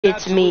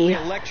It's me,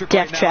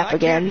 Death Trap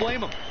again,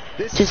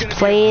 just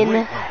playing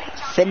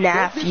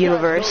Fnaf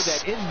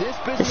Universe.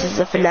 This is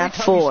a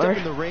Fnaf 4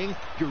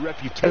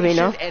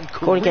 arena,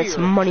 going against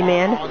Money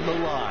Man.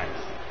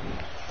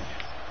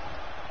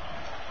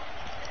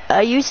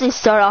 I usually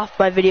start off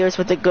my videos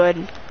with a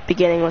good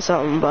beginning or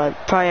something,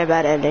 but probably a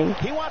bad ending.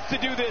 He wants to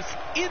do this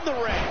in the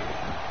ring.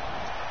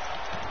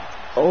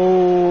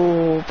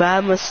 Oh,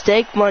 bad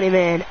mistake, Money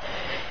Man.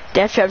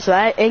 Death Trap's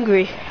that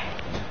angry.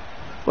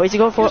 Where's he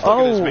going for?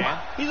 Oh,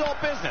 he's all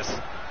business.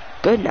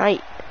 Good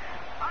night.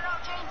 Oh no,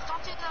 James,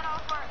 don't take that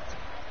offer.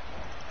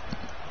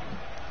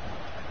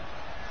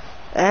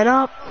 And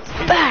up,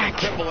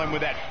 back.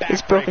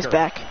 He's broke his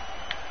back. back.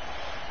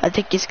 I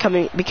think he's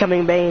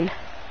becoming Bane.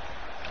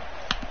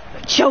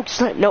 Choke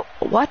slam. No,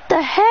 what the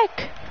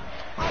heck,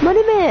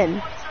 Money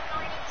Man?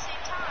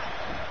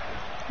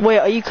 Wait,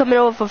 are you coming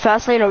over for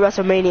Fastlane or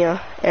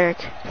WrestleMania,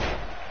 Eric?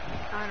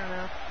 I don't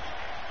know.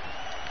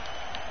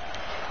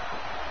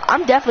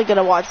 I'm definitely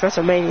gonna watch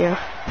WrestleMania.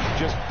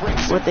 Just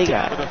what they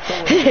got.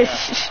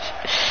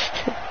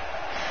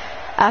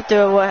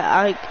 After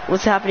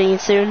what's happening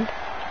soon,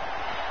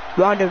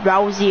 Ronda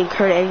Rousey and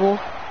Kurt Angle.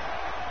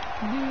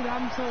 Dude,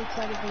 I'm so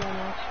excited for that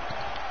match.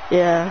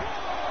 Yeah,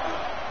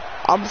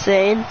 I'm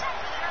saying. Yeah,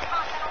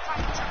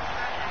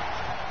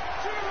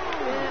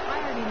 I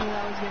already knew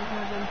that was gonna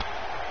happen.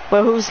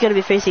 But who's gonna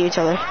be facing each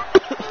other?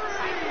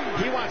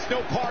 He wants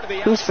no part of the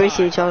Who's outside.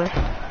 facing each other?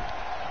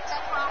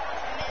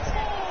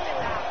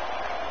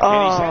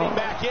 Oh,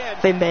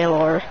 Finn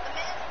Balor.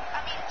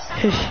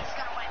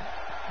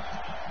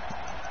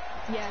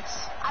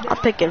 Yes. I'm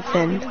picking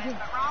Finn.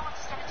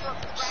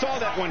 Saw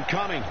that one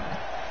coming.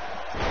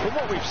 From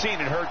what we've seen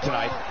and heard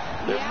tonight,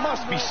 there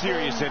must be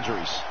serious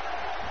injuries.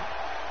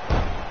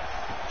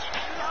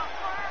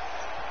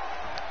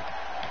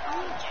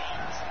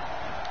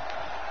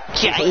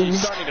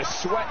 James. Starting to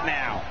sweat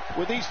now.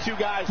 With these two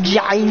guys,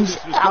 James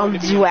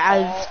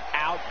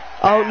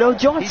Oh no,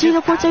 John Cena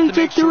puts him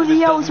through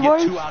the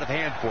Ellsworth.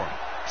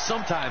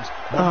 Sometimes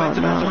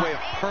momentum has a way of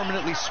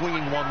permanently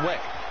swinging one way.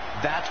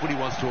 That's what he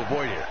wants to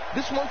avoid here.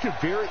 This one could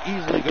very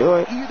easily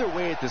go either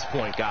way at this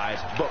point, guys.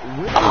 But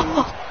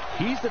really,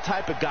 he's the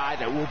type of guy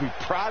that will be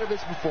proud of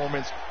his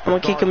performance. I'm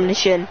gonna kick him in the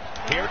shin.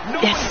 Here,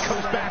 nobody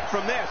comes back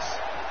from this.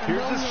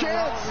 Here's his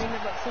chance.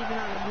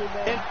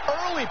 An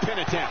early pin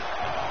attempt.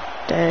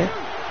 Dang.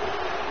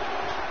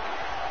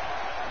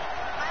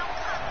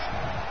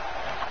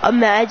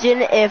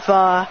 Imagine if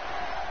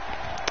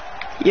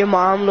your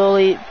mom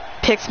literally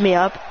picks me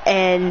up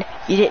and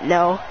you didn't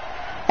know,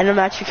 and I'm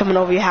actually coming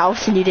over your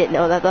house and you didn't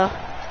know that though.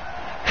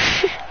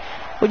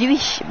 Would you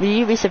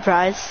be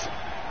surprised?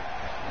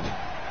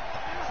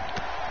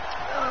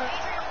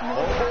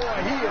 Oh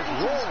boy, he is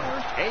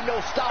rolling. Ain't no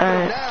stopping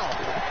him now.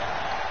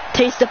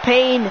 Taste the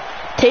pain.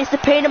 Taste the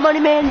pain of Money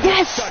Man.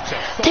 Yes.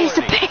 Taste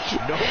the pain.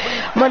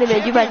 Money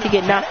Man, you about to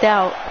get knocked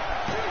out.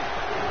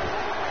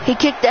 He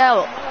kicked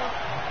out.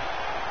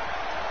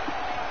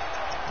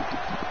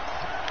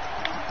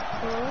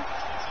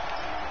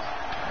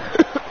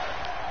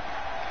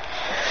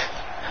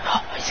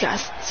 Oh, he's got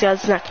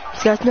his neck.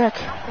 He's got his neck.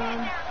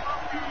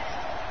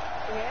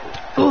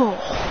 Oh.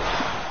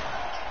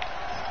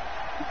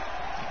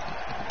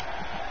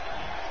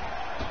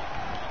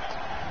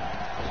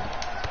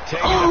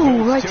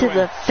 Oh, right to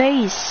the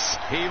face.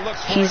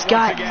 He's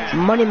got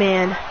Money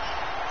Man.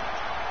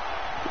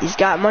 He's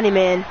got Money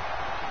Man.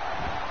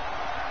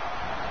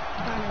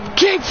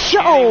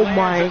 Oh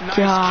my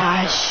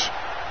gosh.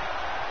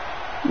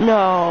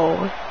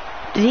 No.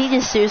 Did he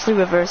just seriously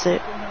reverse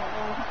it?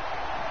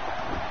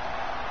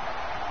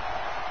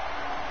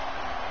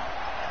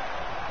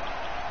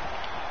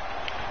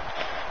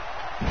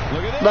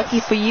 Lucky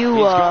for you,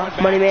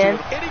 Money Man.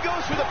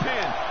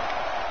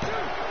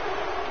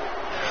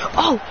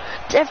 Oh,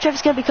 Death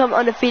Trap's gonna become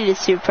undefeated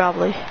soon,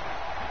 probably.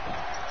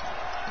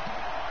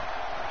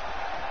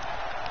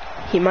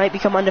 He might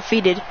become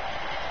undefeated.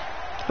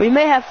 We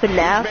may have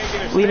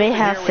Fnaf. We may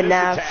have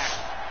Fnaf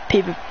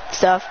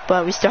stuff,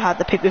 but we still have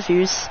the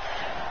pay-per-views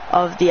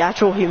of the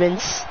actual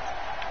humans.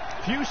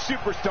 Few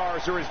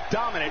superstars are as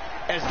dominant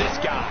as this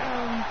guy.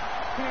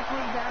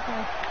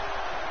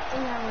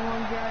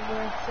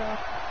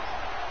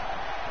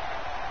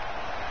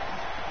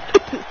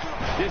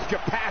 This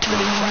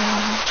capacity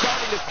crowd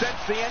starting to sense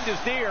the end is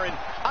near, and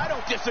I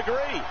don't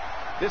disagree.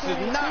 This is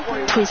not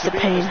where he wants to be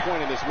at this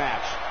point in this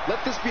match.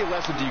 Let this be a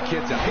lesson to you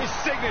kids out. His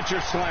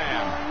signature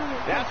slam.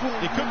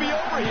 It could be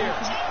over here.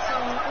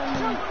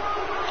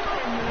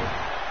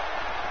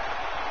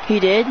 He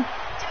did?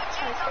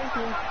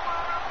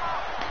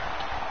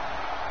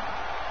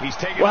 He's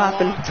taking a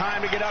long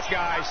time to get up,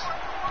 guys.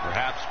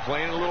 Perhaps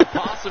playing a little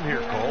possum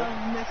here, Cole.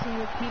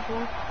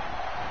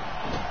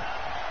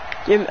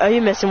 Are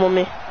you messing with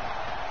me?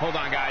 Hold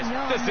on, guys.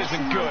 This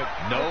isn't good.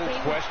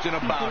 No question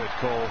about it,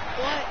 Cole.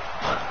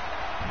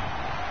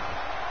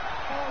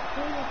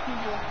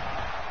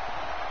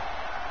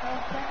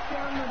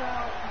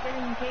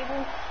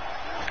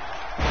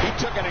 He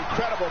took an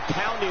incredible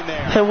pounding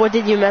there. So what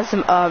did you mess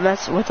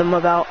with him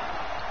about?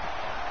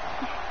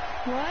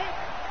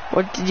 What?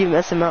 What did you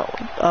mess him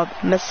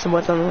messing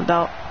with him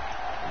about?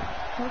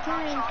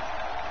 Okay.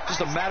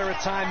 Just a matter of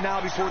time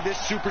now before this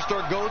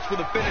superstar goes for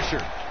the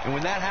finisher. And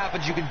when that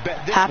happens, you can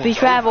bet this Happy one's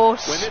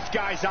travels. When this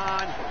guy's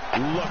on,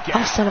 look Oh,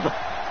 out. son of a...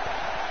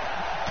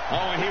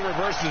 Oh, and he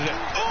reverses it.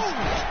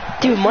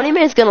 Ooh! Dude, Money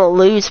Man's gonna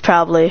lose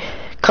probably.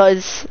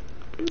 Cause...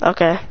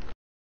 Okay.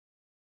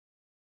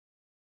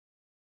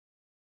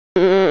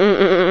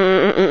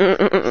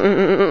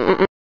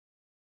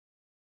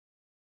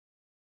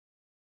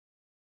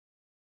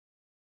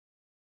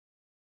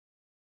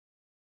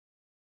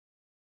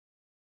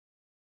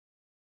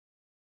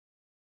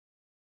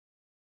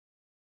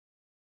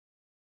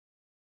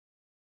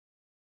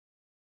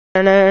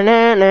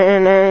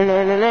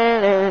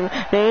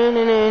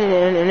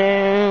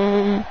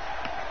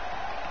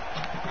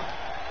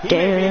 He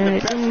may be in the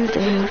best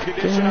physical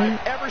condition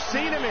I've ever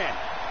seen him in.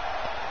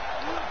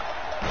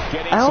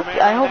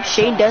 I hope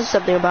Shane does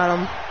something about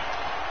him.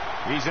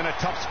 He's in a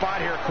tough spot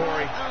here,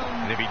 Corey.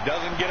 And if he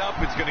doesn't get up,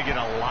 it's going to get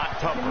a lot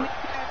tougher.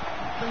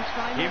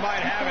 He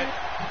might have it.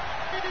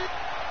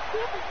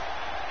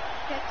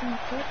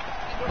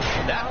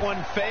 That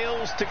one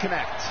fails to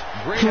connect.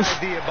 Great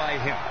idea by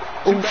him.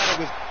 Too bad it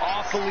was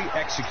awfully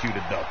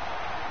executed, though.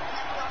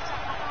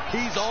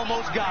 He's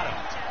almost got him.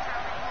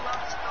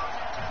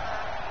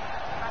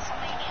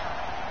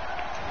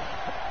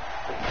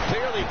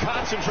 Clearly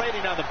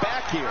concentrating on the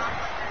back here.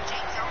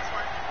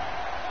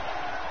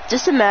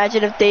 Just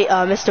imagine if they,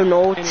 Mr.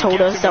 Knoll told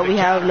us that we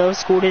have no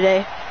school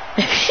today.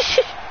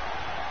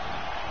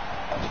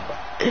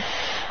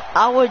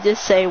 I would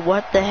just say,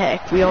 what the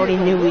heck? We already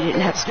knew we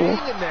didn't have school.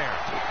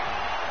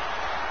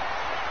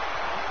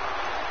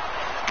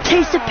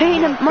 Taste the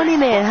pain of Money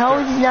Man. How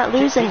is he not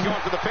losing? He's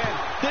going for the pin.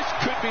 This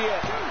could be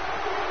it.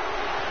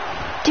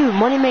 Dude,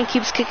 Money Man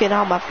keeps kicking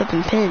out my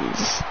flipping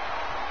pins.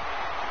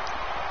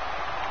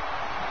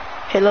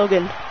 Hey,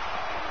 Logan.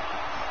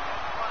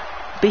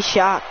 Be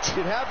shocked.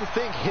 You'd have to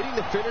think hitting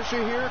the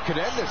finisher here could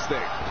end this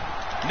thing.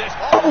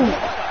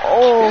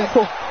 Oh.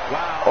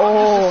 Wow. Oh.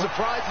 I'm just as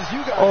surprised as you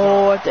guys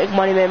Oh, are. I think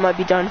Money Man might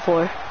be done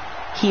for.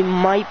 He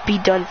might be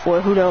done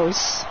for. Who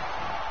knows?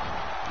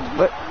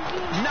 But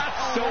Not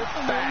so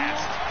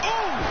fast.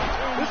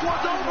 Oh! This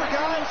one's over,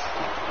 guys.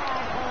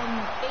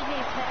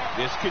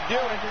 This could do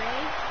it.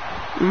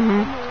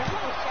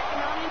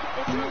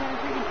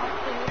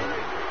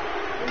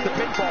 The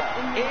pinfall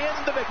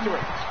and the victory.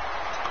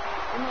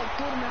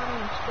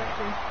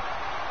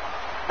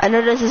 I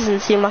know this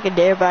doesn't seem like a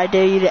dare, but I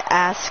dare you to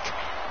ask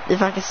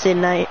if I can stay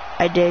tonight.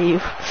 I dare you.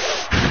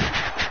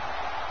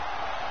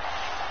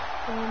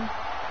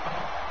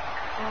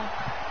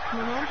 My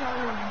mom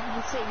probably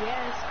would say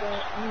yes, but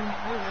I don't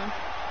know.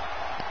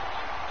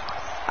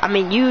 I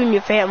mean, you and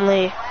your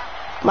family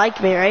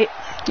like me, right?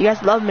 You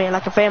guys love me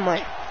like a family.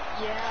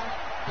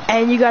 Yeah.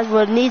 And you guys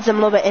would need some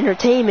little bit of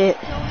entertainment.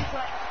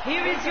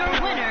 Here is your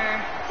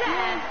winner,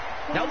 Dad.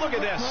 Now look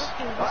at this.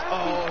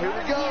 Uh-oh, here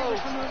we go.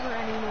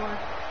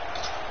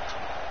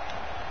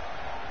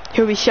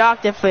 He'll be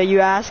shocked if you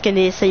ask and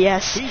he say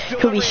yes.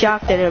 He'll be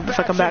shocked if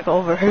I come back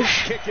over.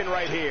 Kicking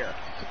right here.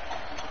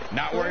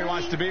 Not where he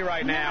wants to be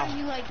right now.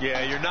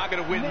 Yeah, you're not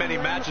going to win many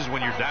matches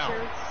when you're down.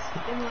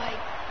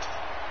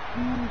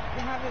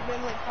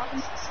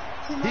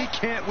 He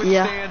can't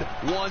withstand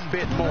one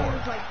bit more.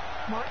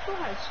 Marco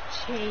has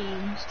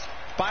changed.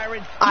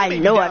 Byron, I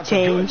know I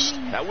changed.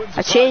 That wouldn't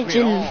I surprise changed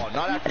me in. at all.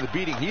 Not after the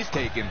beating he's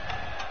taken.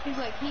 He's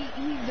like, he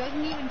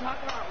doesn't even talk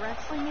about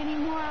wrestling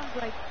anymore. I was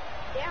like,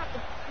 yeah,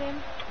 it's him.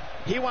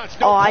 He wants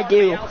no Oh, I part of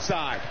do. the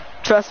outside.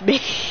 Trust me.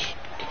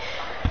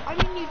 I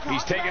mean, you talk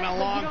He's taking about a it, but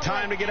long you don't,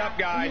 time to get up,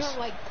 guys. You don't,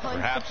 like, punch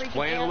Perhaps the freaking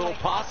playing air, a little like,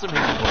 possum here,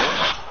 Corey.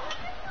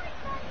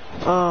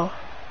 Oh.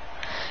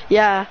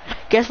 Yeah.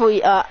 Guess what?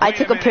 I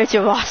took a picture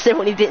of Austin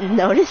when he didn't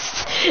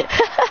notice.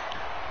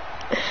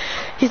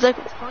 He's like,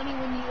 It's funny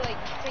when you like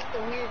take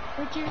the weird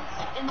pictures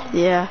and then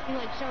yeah. you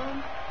like show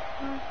them.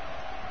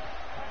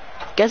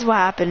 Guess what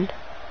happened?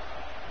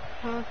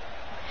 Huh?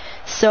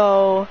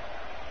 So,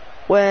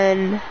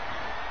 when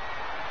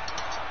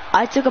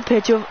I took a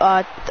picture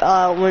of,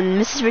 when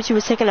Mrs. Ritchie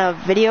was taking a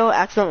video,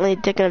 accidentally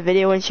taking a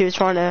video when she was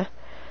trying to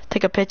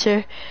take a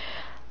picture,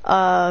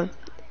 in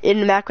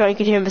the background you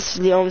could hear Mrs.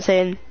 Leon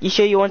saying, "You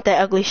sure you want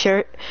that ugly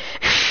shirt?"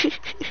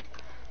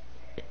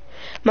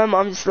 My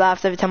mom just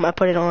laughs every time I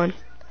put it on,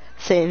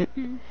 saying,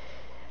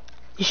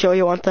 "You sure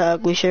you want the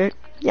ugly shirt?"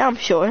 Yeah, I'm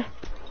sure.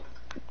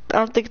 I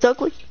don't think it's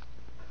ugly.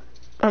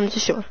 I'm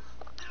just sure.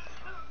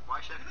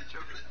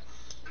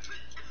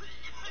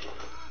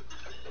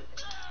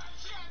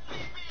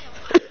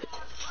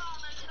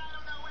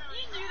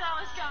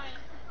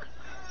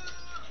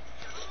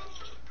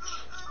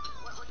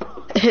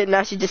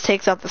 Now she just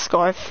takes out the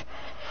scarf.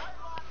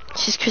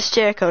 She's Chris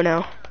Jericho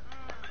now.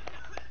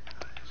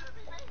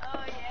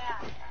 Oh,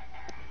 yeah.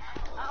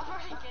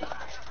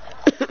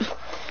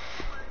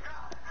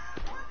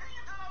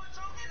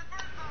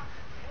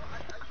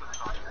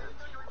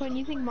 Quinn,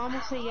 you think Mom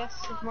will say yes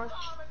if March?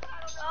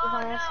 If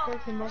I ask her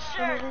to March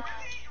come over?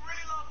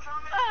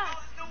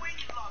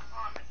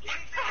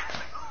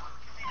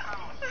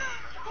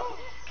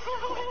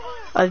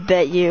 I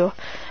bet you.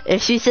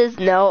 If she says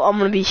no, I'm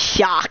gonna be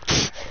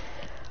shocked.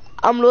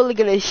 I'm literally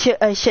gonna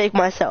shake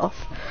myself.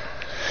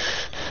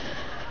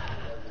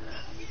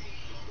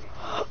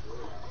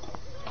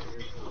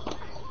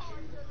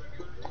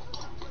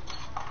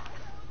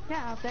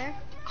 Yeah, out there.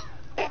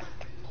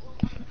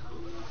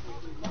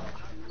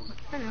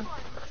 I know.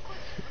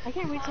 I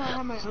can't wait till I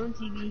have my own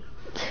TV.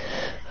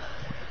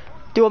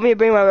 Do you want me to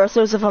bring my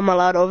wrestlers if I'm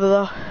allowed over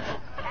though?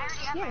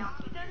 Yeah.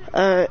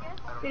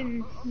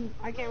 And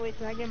I can't wait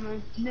till I get my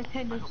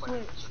Nintendo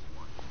Switch.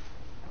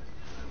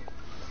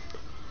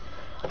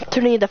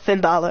 Turning into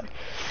Finn Balor.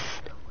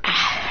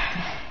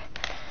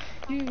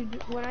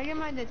 Dude, when I get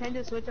my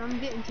Nintendo Switch, I'm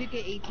getting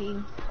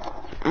 2K18.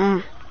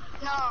 Mm.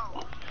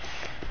 No.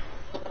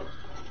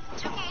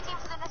 2K18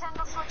 for the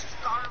Nintendo Switch is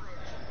garbage.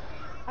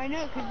 I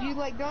know, cause you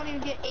like don't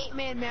even get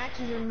 8-man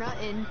matches or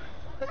nothing.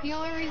 But the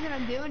only reason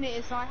I'm doing it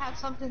is so I have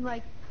something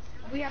like,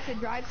 we have to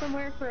drive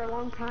somewhere for a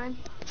long time.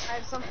 I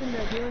have something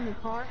to do in the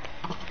car.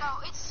 No,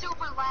 it's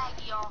super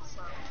laggy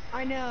also.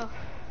 I know.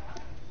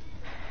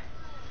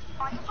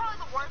 Like, it's probably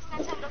the worst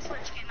Nintendo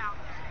Switch game out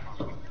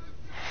there.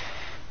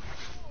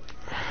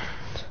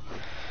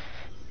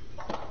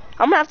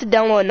 I'm gonna have to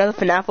download another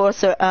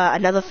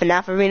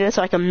FNAF arena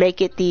so I can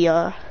make it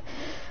the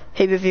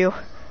pay-per-view.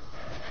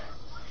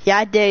 Yeah,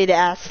 I dare you to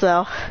ask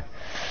though.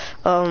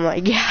 Oh my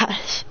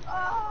gosh.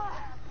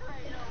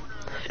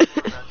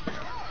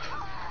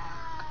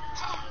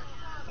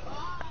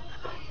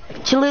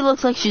 Chili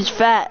looks like she's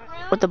fat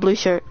with the blue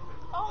shirt.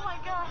 Oh my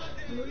gosh.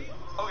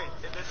 Okay,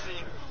 in this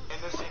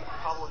scene,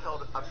 Pablo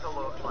held a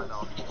pillow to my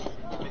mouth.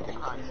 Making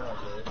crying sound.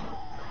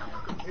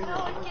 No,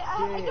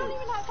 I don't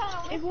even have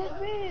time to It won't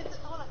fit.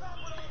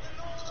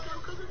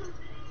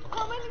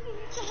 How many did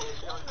you say?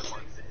 Okay.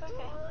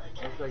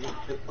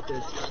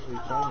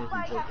 Oh,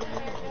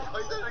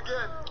 he said it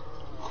again.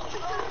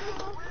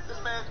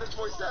 This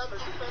boy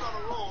savage. This man on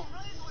a roll.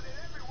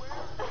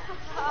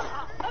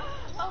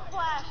 Oh,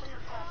 Flash.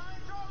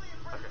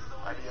 Okay,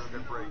 I need to have a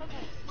good break.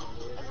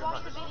 Let's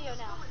watch the video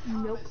now.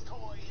 Nope.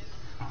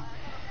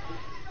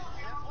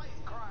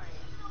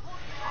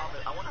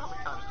 I wonder how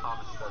many times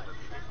Thomas said this.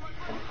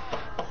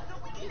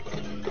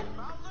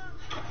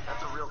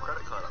 That's a real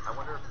credit card. I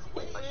wonder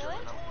if I showed the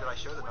number. Did I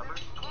show the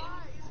numbers?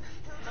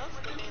 Most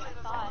of them I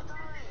thought.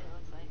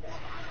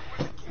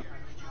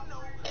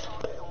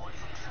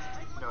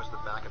 No, it's the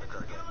back of the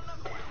credit card.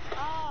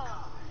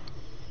 Oh.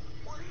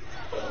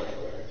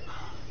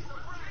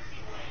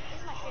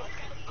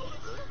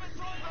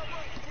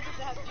 This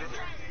is my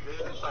favorite. This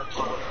is inside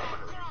Pablo's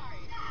neighborhood.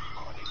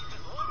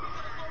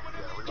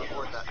 Yeah, we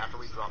record that after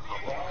we drop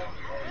Pablo.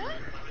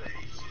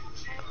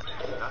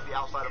 That's the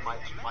outside of my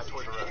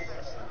Toys R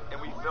Us. And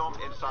we filmed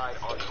inside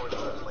our Toys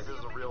R Us. Like, this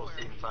is a real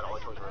scene inside our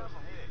Toys R Us.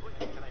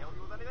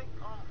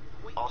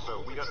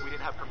 Also, we didn't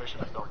have permission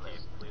to film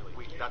this.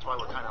 That's why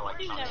we're kind of like,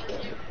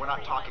 we're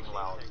not talking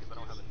loud.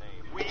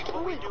 We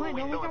film in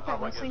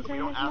public is we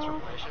don't ask for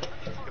permission.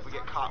 If we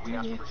get caught, we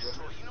ask for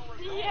forgiveness.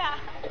 Yeah.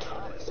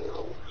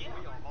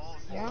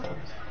 Yeah.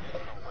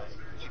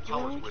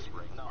 Paula's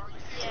whispering. Yeah,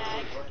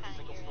 I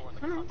can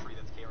kind of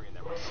hear it.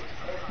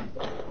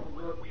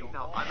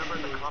 Now, I remember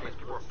in the comments,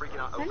 people were freaking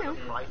out over the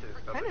prices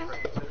of the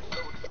crates. They're so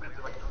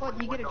expensive. Like, What,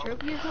 do you get a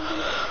trophy or something?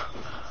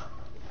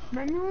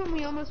 Remember when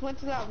we almost went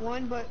to that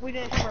one, but we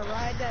didn't have a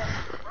ride that,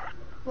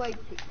 like,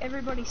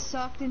 everybody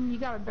sucked and you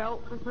got a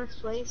belt for first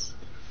place?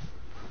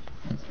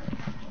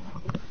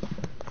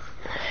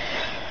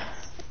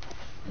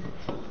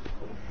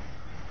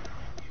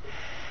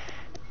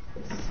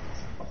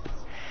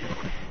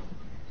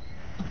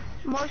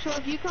 Marshall,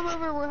 if you come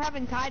over, we're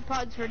having Tide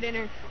Pods for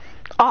dinner.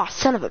 Oh,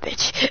 son of a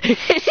bitch.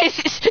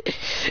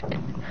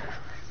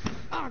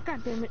 Oh,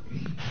 god damn it.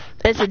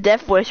 It's a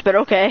death wish, but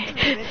okay.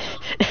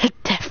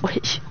 Death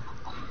wish.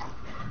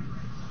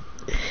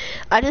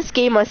 I just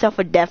gave myself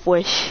a death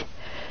wish.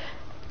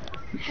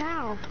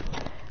 How?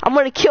 I'm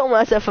gonna kill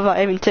myself if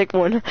I even take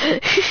one.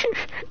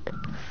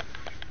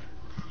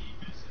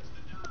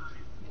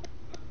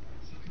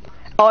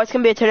 Oh, it's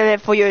gonna be a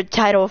tournament for your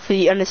title for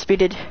the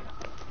Undisputed.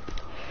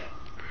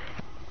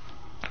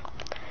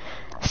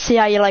 See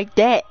how you like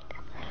that?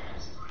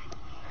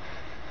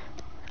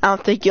 I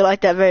don't think you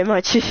like that very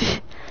much.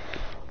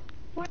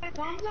 Wait,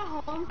 Tom's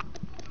not home.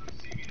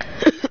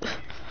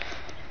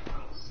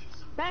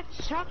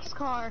 That's Chuck's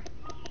car.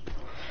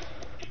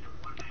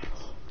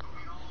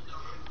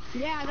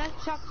 Yeah,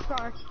 that's Chuck's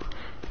car.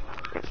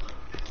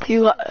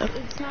 You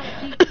It's not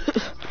a Jeep.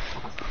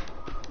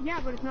 Yeah,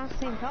 but it's not the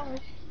same color.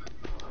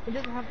 It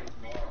doesn't have...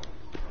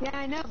 Yeah,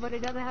 I know, but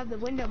it doesn't have the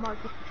window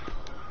marker.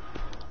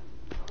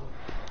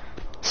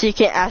 So you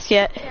can't ask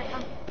yet?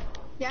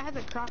 Yeah, it has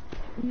a crop.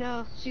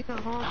 No, she's not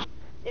home.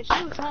 If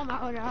she was home,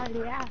 I would have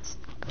already asked.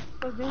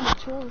 I was doing the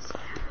chores.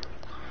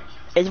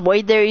 Is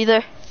Wade there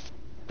either?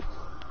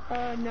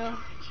 No.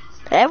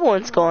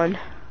 Everyone's gone.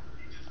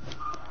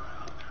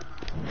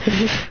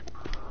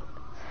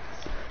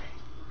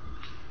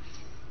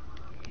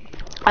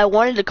 I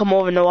wanted to come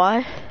over, know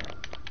why?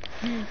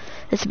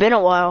 It's been a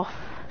while.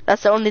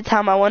 That's the only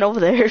time I went over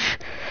there.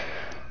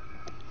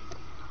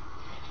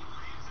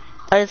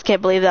 I just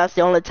can't believe that's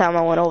the only time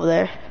I went over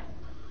there.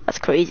 That's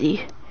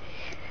crazy.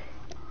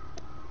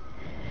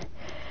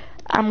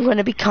 I'm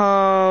gonna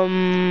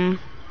become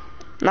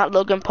not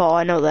Logan Paul,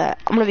 I know that.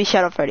 I'm gonna be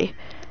Shadow Freddy.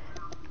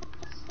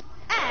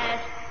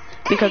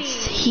 Because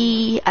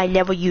I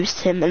never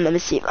used him, and let me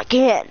see if I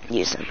can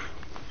use him.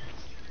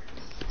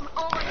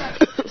 Oh my god,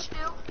 you know what you should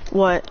do?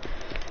 What?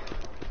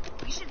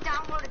 You should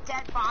download a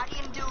dead body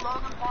and do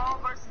Logan Paul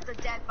versus the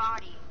dead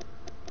body.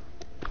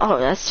 Oh,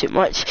 that's too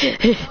much.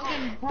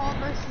 Logan Paul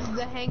versus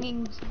the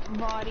hanging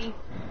body.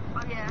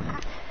 Oh yeah,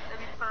 that'd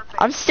be perfect.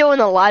 I'm still in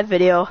the live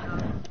video.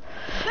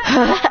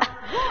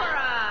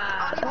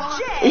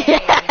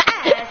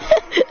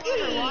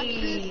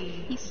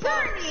 He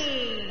sucks.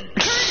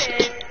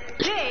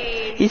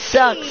 He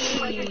sucks.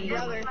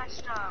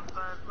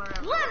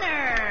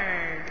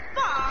 Leonard,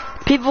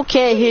 Fox, People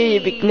can't hear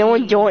you, but no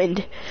one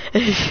joined.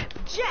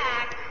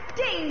 Jack,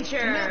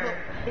 Danger,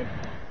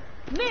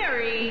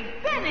 Mary,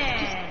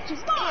 Bennett,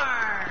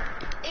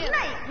 Mark,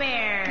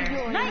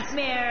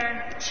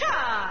 Nightmare,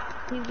 Chuck,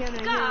 He's gonna hear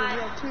the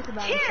real truth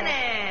about himself.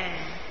 Cannon,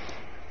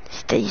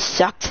 They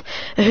sucked.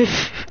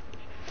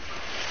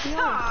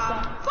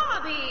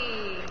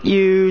 Bobby,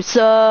 You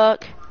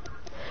suck.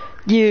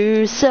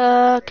 You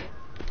suck.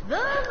 the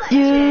legend,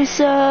 You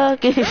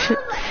suck. legend,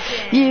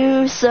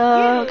 You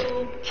suck.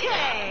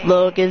 UK.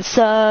 Logan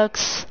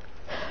sucks.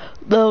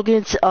 Oh,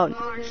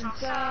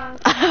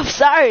 I'm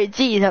sorry,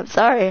 jeez, I'm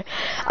sorry.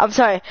 I'm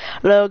sorry.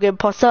 Logan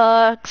Paul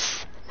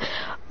sucks.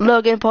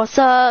 Logan Paul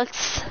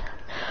sucks.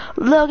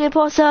 Logan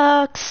Paul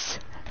sucks.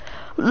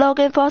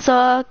 Logan Paul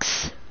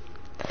sucks.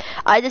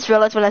 I just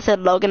realized when I said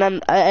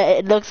Logan,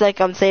 it looks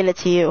like I'm saying it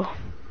to you.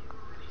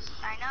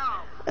 I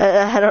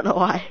know. I don't know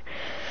why.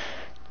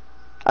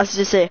 I should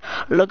just say,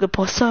 Logan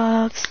Paul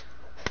sucks.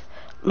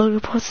 Logan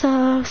Paul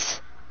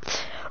sucks.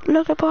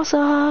 Logan Paul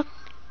sucks.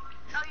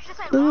 No, you should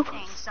say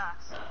Logan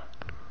sucks.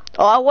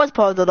 Oh, I was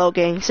part of the low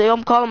gang, so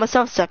I'm calling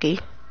myself sucky.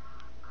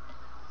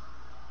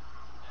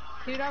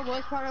 Dude, I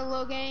was part of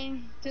Low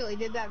Gang till he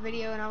did that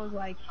video, and I was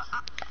like,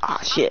 Oh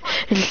shit.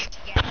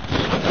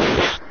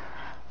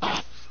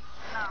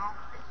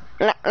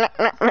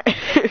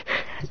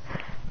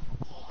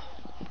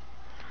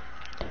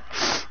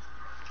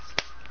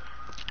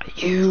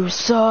 You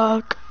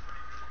suck.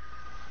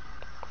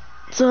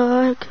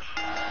 Suck.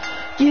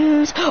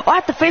 Oh, I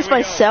have to face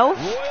myself?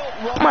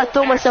 I'm gonna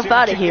throw myself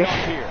out of here.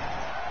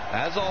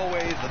 As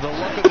always, the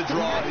luck of the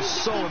draw is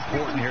so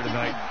important here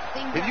tonight.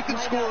 If you can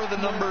score the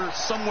number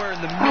somewhere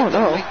in the mid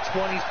to late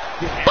 20s,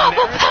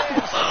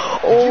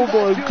 oh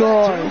my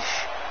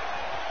gosh.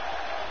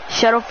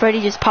 Shadow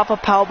Freddy just pop a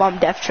powerbomb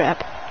Death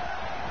Trap.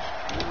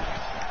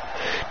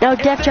 Now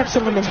Death Trap's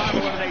eliminated.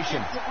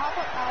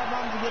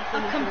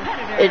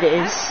 It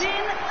is.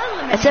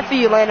 Except for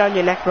you land on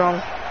your neck wrong.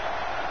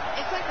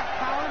 it's like a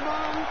power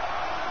bomb.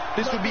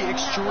 This would be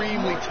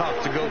extremely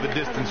tough to go the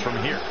distance from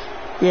here.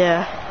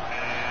 Yeah.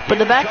 But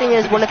the bad thing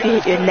is, what if you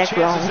hit your neck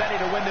wrong?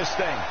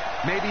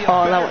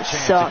 Oh, that would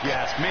suck.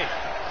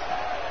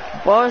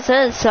 Well, it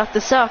says suck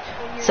to suck.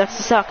 Sucks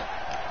to suck.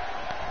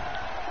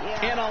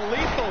 In a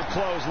lethal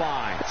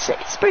clothesline.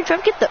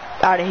 Springtrap, get the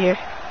out of here.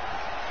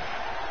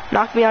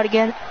 Knock me out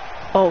again.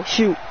 Oh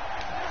shoot.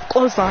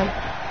 Clothesline.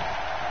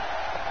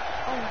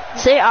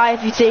 Say I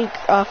if you think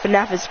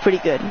Fnaf is pretty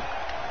good.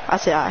 I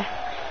say I.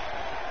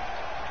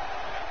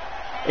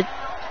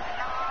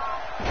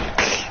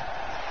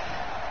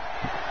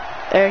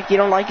 Eric, you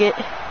don't like it? I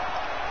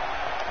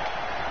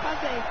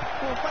say,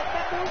 well, fight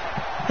that boy?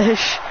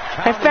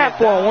 Hey, Fat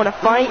Boy, wanna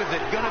fight?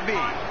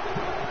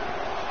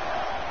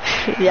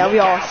 Yeah, we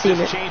all seen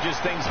it.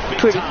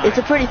 It's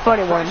a pretty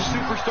funny one.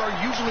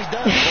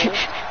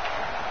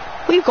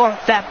 What are you calling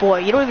Fat Boy?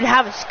 You don't even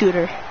have a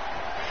scooter.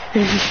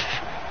 Dude,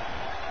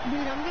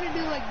 I'm gonna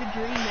do like the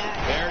dream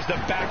match. There's the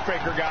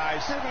backbreaker,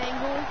 guys. Kurt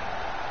Angle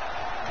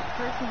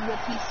versus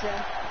Batista.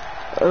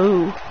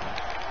 Oh.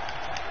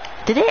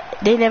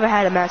 They never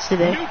had a match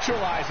today.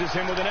 Neutralizes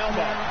him with an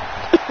elbow.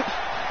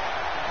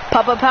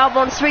 Pop a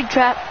powerbomb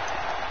Springtrap.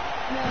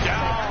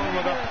 Down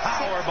with a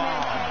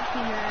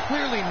powerbomb.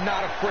 Clearly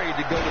not afraid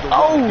to go to the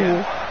Oh. wall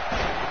again.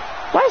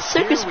 Why is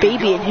Circus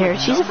Baby in here?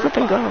 She's a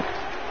flipping girl.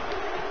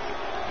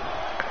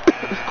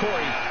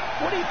 Corey,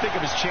 what do you think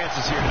of his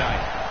chances here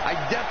tonight? I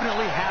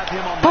definitely have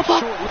him on Pop my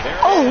up. short list.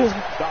 Oh.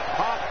 The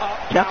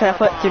pop-up Not gonna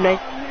put tonight,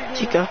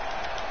 Chica.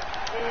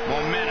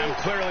 Momentum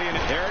clearly in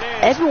it. There it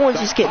is. Everyone's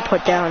just getting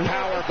put down.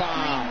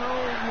 Powerbomb.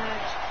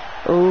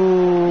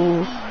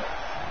 Ooh.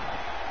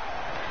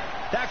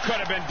 That could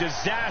have been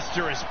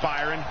disastrous,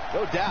 Byron.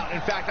 No doubt. In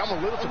fact, I'm a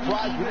little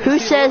surprised. we didn't Who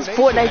see says elimination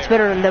Fortnite's there.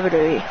 better than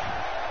WWE?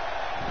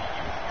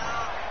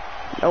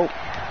 Nope.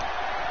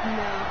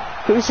 No.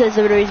 Who says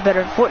WWE's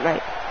better than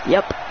Fortnite?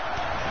 Yep.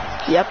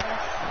 Yep.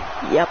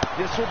 Yep.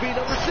 This will be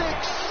number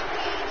 6.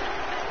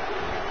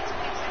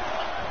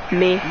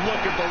 Me. Look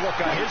at the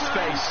look on his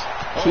face.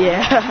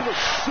 Yeah. He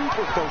looks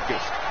super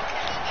focused.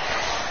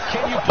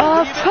 Can you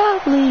believe it?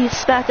 Probably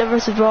SmackDown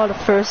vs. Raw, the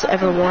first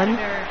ever one.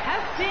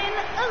 Have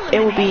it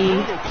would be.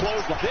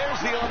 There's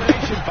the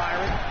elimination,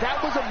 Byron. That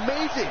was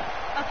amazing.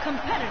 A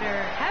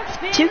competitor has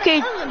been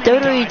 2K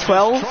WWE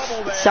 12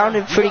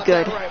 sounded pretty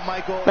good.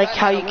 Like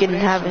how you can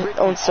have its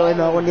own story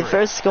mode. When you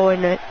first go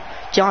in it,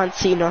 John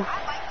Cena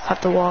have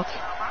to walk.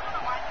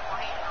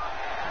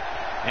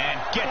 And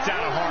gets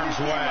out of harm's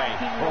way.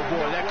 Oh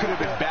boy, that could have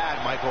been bad,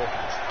 Michael.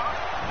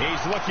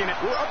 He's looking at,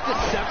 we're up to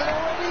 7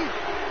 already?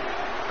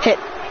 Hit.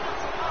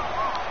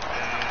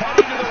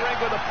 Heading to the ring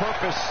with a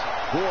purpose.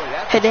 Boy,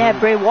 that's Hey, they had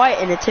Bray Wyatt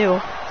in it too.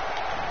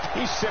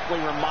 He's simply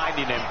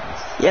reminding him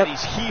Yep. that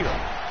he's here.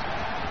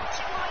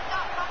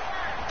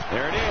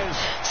 There it is.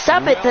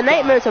 Stop it, the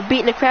Nightmares are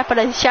beating the crap out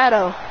of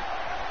Shadow.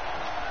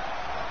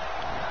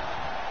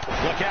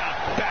 Look out,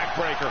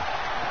 backbreaker.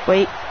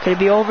 Wait, could it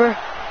be over?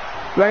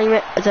 Running,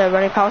 is that a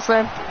running power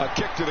slam? A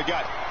kick to the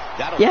gut.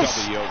 That'll Yes.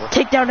 double you over.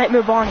 Take down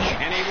Nightmare Bonnie.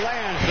 And he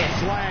lands the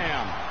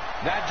slam.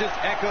 That just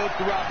echoed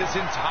throughout this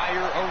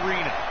entire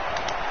arena.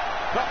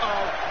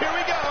 Uh-oh, here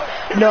we go.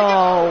 Here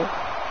No.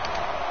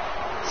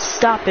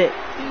 Stop it.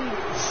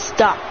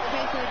 Stop.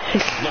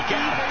 Look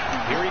out.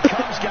 Here he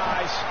comes,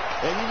 guys.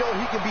 And you know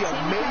he can be a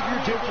major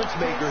difference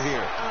maker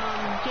here.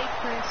 Jake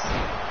Chris,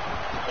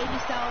 AJ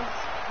Styles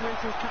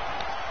versus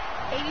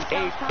AJ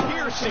Styles A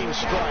piercing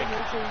strike.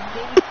 versus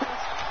Jake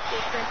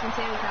Chris and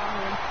Sammy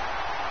Calhoun.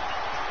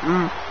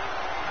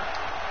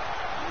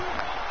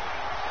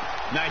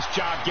 Nice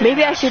job getting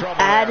Maybe I out of should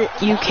trouble add there.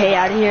 UK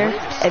out of here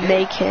and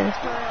make him.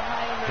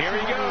 Here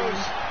he goes.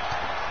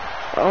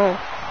 Oh.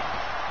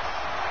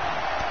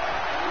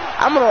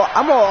 I'm an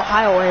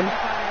Ohioan.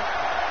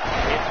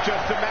 It's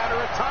just a matter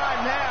of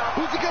time now.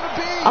 Who's it going to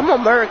be? I'm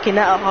American,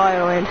 not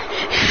Ohioan.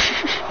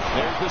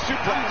 There's the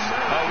suplex.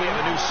 Oh, we have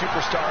a new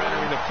superstar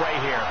entering the fray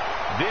here.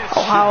 This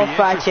Ohio should be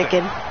fried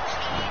interesting. chicken.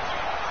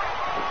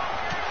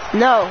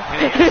 No.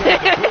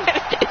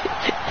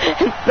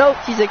 No,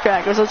 she's a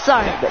cracker, so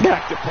sorry, but no.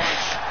 Back to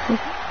punch.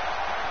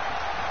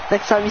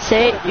 Next time you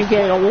say it, you're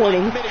getting a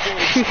warning.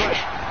 Mitigating strike.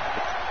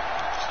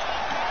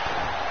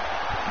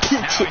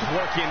 Now he's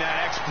working that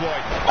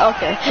exploit.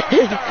 Okay.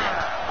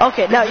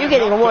 Okay, now you're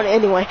getting a warning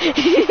anyway.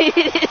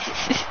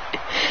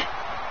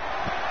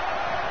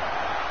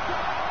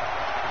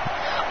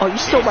 Oh, you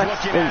stole my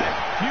Looking finger. at it.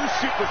 Few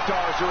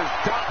superstars are as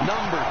top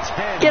number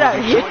 10. Get out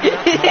of here.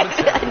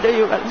 I know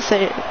you were about to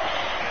say it.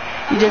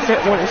 You just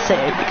didn't want to say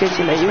it because,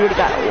 you know, you would have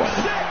got a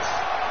warning.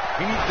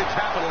 He needs to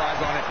capitalize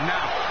on it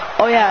now.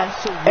 Oh, yeah.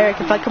 Eric,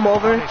 if I come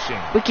over,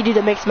 we can do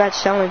the mixed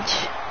match challenge.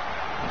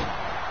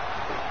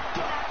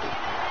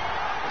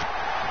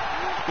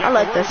 I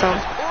like that song.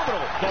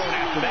 Orbital going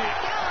after that.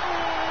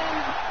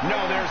 No,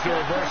 there's the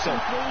reversal.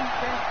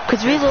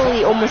 Because we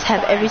literally almost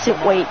have every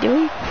single... Wait, do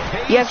we?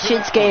 You have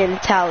Shinsuke and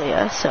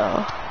Natalia,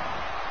 so...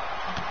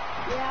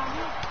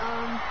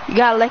 You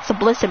got Alexa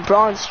Bliss and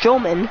Braun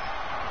Strowman. We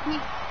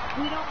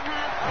don't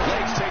have.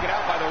 Legs taken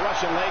out by the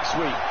Russian leg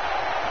sweep.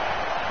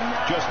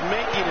 Just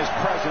making his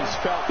presence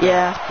felt.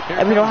 Yeah,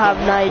 and we don't have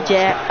Nia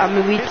Jax.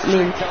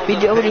 We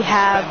already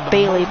have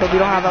Bailey, but we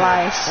don't have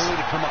Elias. Only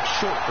to come up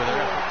short for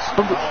their efforts.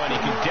 But and he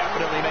can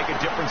definitely make a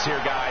difference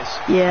here, guys.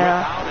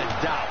 Yeah. Without a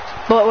doubt.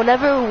 But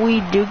whenever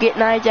we do get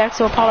Nia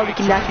Jax or Apollo, we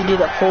can actually do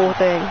the whole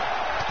thing.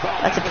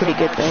 That's a pretty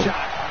good thing.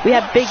 We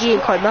have Big E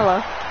and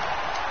Carmella.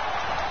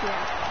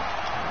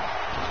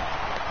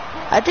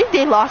 I think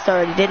they lost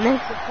already, didn't they?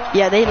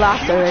 Yeah, they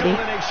lost already.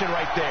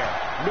 Right there.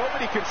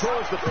 Nobody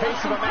controls the pace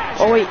of a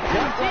match. Oh wait.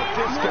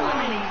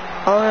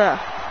 Oh yeah.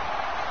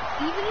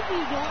 Even if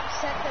you don't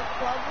set the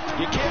club,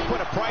 You can't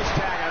put a price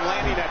tag on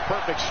landing that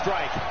perfect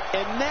strike,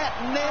 and that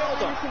nailed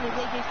him.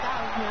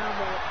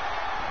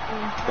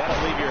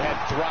 That'll leave your head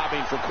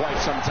throbbing for quite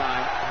some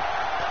time.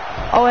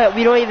 Oh yeah,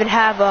 we don't even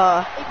have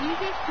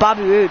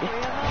Bobby Roode.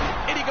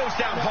 And he goes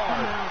down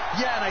hard.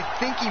 Yeah, and I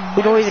think he.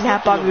 We don't even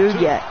have Bobby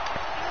Roode yet.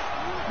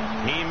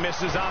 He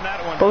misses on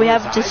that one. But we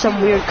have just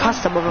some weird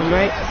custom of him,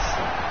 right?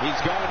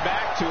 He's going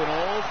back to an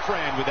old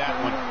friend with that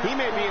one. He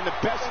may be in the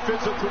best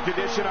physical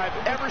condition I've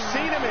ever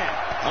seen him in.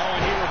 Oh,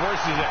 and he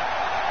reverses it.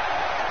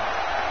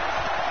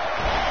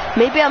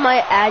 Maybe I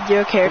might add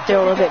your character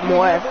a little bit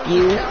more if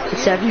you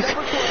instead of you.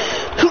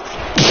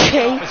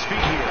 Okay. You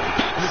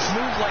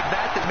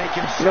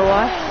know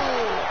what?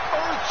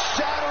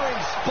 Earth-shattering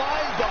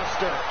spine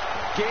buster.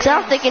 Cause I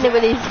don't think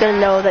anybody's gonna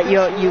know that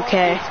you're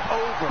UK.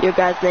 Your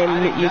guy's name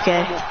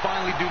UK. Will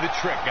finally do the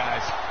trick,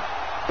 guys.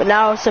 But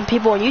now some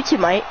people on YouTube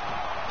might.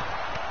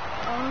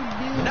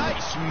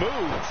 Nice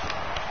move.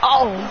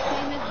 Oh.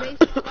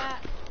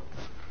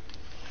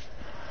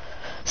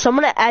 So I'm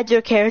gonna add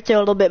your character a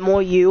little bit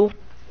more you.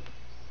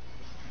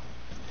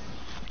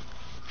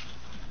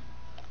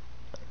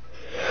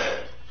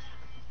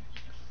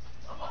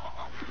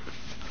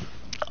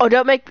 Oh,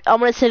 don't make. I'm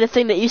gonna say the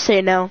thing that you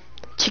say now.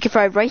 Chicken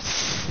fried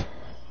rice.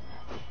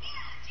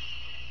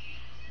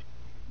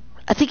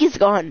 I think he's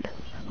gone.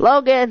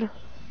 Logan.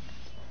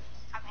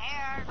 I'm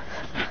here.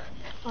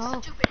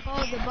 Oh,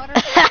 the butter.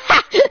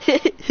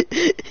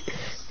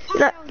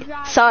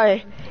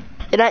 Sorry.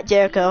 You're not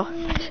Jericho.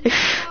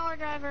 Power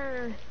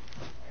driver.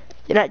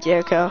 You're not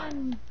Jericho.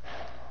 1,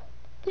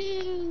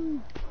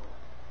 2.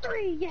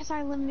 Victory! Yes,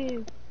 I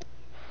eliminated.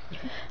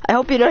 I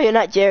hope you know you're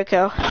not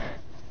Jericho.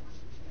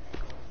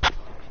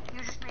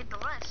 You just made the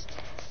list.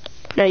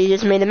 No, you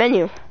just made the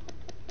menu.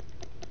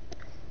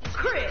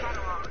 Chris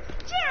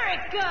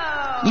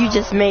Jericho! You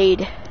just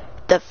made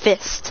the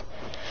fist.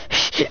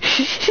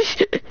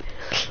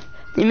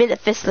 You made the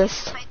fist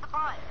list. Make the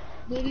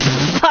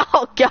butt.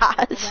 Oh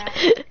gosh.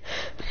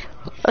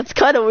 That's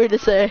kind of weird to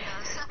say.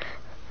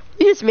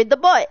 You just made the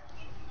butt.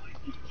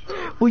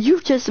 Well,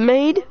 you just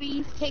made.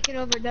 He's taking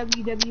over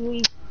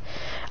WWE.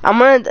 I'm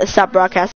gonna stop broadcasting.